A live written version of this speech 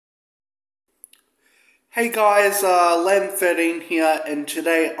Hey guys, Lamb13 here, and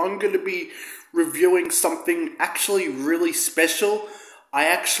today I'm going to be reviewing something actually really special. I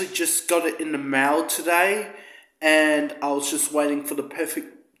actually just got it in the mail today, and I was just waiting for the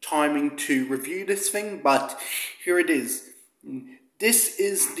perfect timing to review this thing, but here it is. This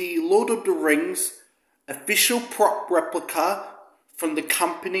is the Lord of the Rings official prop replica from the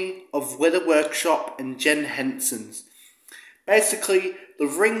company of Weather Workshop and Jen Henson's. Basically, the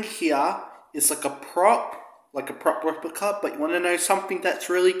ring here is like a prop replica, but you want to know something that's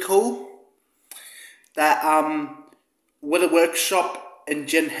really cool? That Weather Workshop and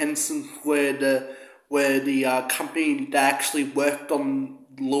Jen Henson were the company that actually worked on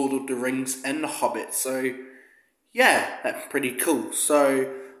Lord of the Rings and The Hobbit. So yeah, that's pretty cool.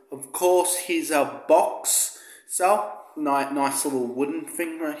 So of course here's our box. So nice little wooden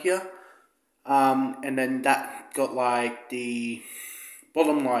thing right here. And then that got like the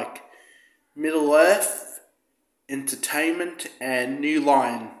bottom like Middle Earth, Entertainment, and New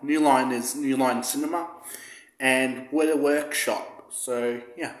Line. New Line is New Line Cinema, and Weather Workshop. So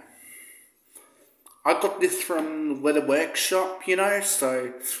yeah, I got this from Weather Workshop, you know.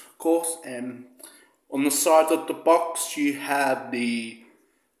 So of course, and on the side of the box you have the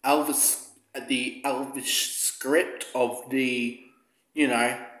Elvish script of the, you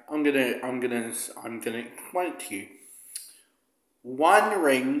know. I'm gonna explain it to you. One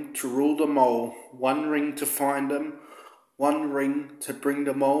ring to rule them all, one ring to find them, one ring to bring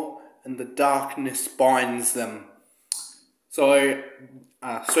them all, and the darkness binds them. So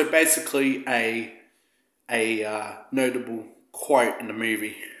basically a notable quote in the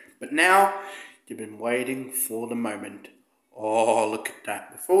movie. But now you've been waiting for the moment. Oh, look at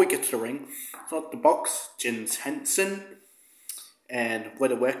that! Before we get to the ring, it's not the box. Jen Henson and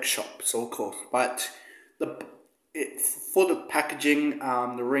Weather Workshop, so of course, but for the packaging,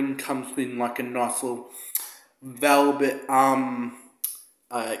 the ring comes in like a nice little velvet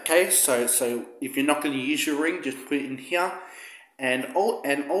case. So if you're not going to use your ring, just put it in here. And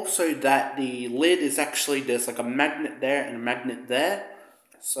also that the lid is actually, there's like a magnet there and a magnet there,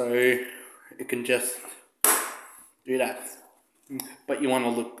 so you can just do that. But you want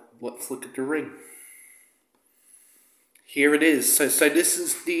to let's look at the ring. Here it is. So this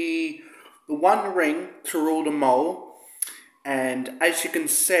is the one ring to rule them all, and as you can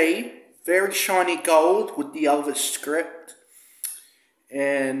see, very shiny gold with the Elvish script.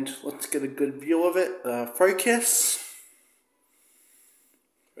 And let's get a good view of it. Focus.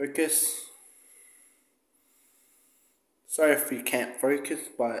 Sorry if you can't focus,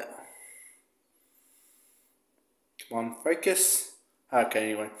 but come on, focus.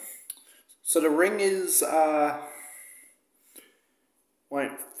 Okay, anyway. So the ring is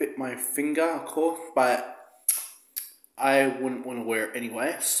won't fit my finger, of course, but I wouldn't want to wear it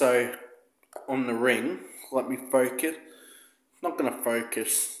anyway. So on the ring, let me focus. Not gonna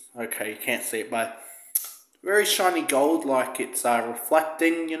focus. Okay, you can't see it, but very shiny gold, like it's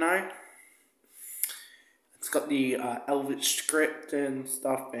reflecting, you know. It's got the Elvish script and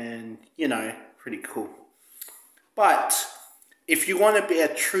stuff, and you know, pretty cool. But if you want to be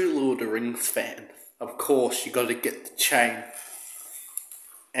a true Lord of the Rings fan, of course you got to get the chain.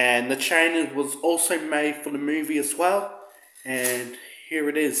 And the chain was also made for the movie as well. And here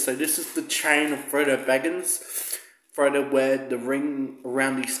it is. So this is the chain of Frodo Baggins. Frodo wear the ring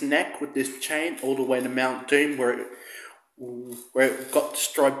around his neck with this chain all the way to Mount Doom, where it got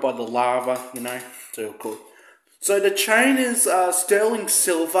destroyed by the lava, you know. So cool. So the chain is sterling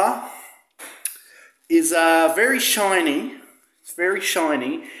silver. Is very shiny. It's very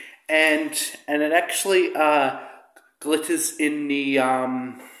shiny, and it actually glitters in the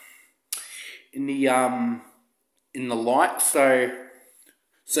light. So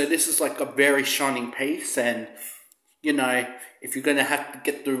this is like a very shining piece, and you know, if you're gonna have to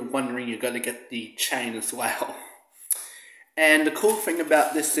get through one ring, you're gonna get the chain as well. And the cool thing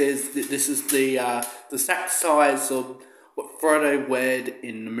about this is that this is the exact size of what Frodo wore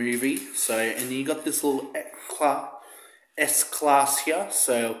in the movie. So, and you got this little S-class here.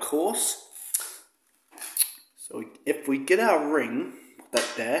 So of course, so if we get our ring, put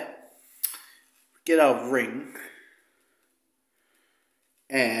that there, get our ring,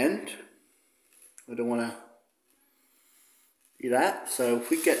 and I don't want to do that, so if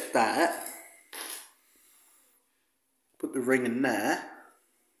we get that, put the ring in there.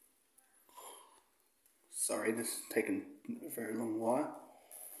 Sorry, this is taking a very long while,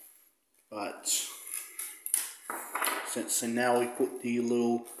 but so now we put the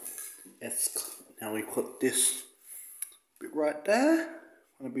little now we put this bit right there.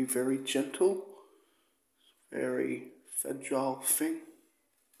 I'm going to be very gentle, very fragile thing.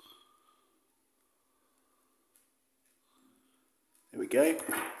 go.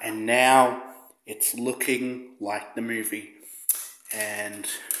 And now it's looking like the movie. And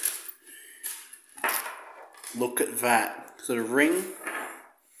look at that. So the ring,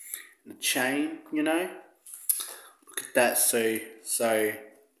 the chain, you know. Look at that. So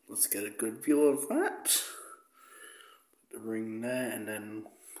let's get a good view of that. Put the ring there and then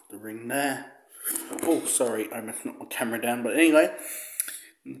put the ring there. Oh, sorry, I must knock my camera down. But anyway,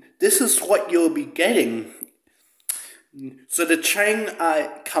 this is what you'll be getting. So the chain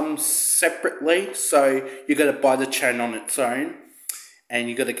comes separately, so you got to buy the chain on its own, and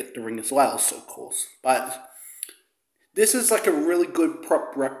you got to get the ring as well, so of course. But this is like a really good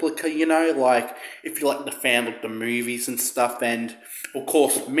prop replica, you know, like if you're like the fan of the movies and stuff, and of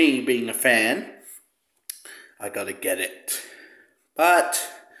course me being a fan, I got to get it. But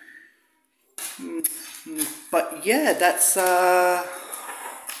yeah, that's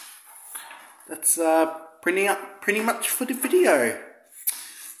pretty much for the video.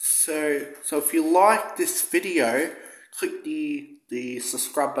 So if you like this video, click the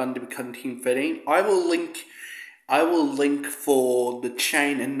subscribe button to become Team 13. I will link for the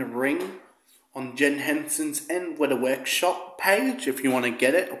chain and the ring on Jen Henson's End Weather Workshop page if you want to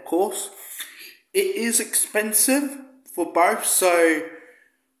get it, of course. It is expensive for both, so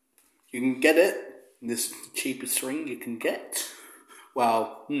you can get it. This is the cheapest ring you can get.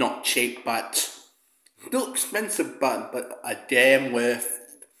 Well, not cheap, but still expensive, but a damn worth.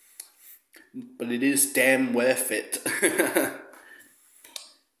 But it is damn worth it.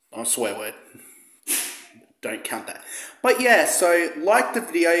 Not a swear word. Don't count that. But yeah, so like the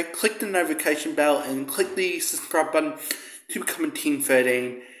video, click the notification bell, and click the subscribe button to become a Team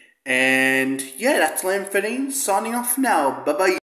 13. And yeah, that's Lamb 13 signing off now. Bye bye.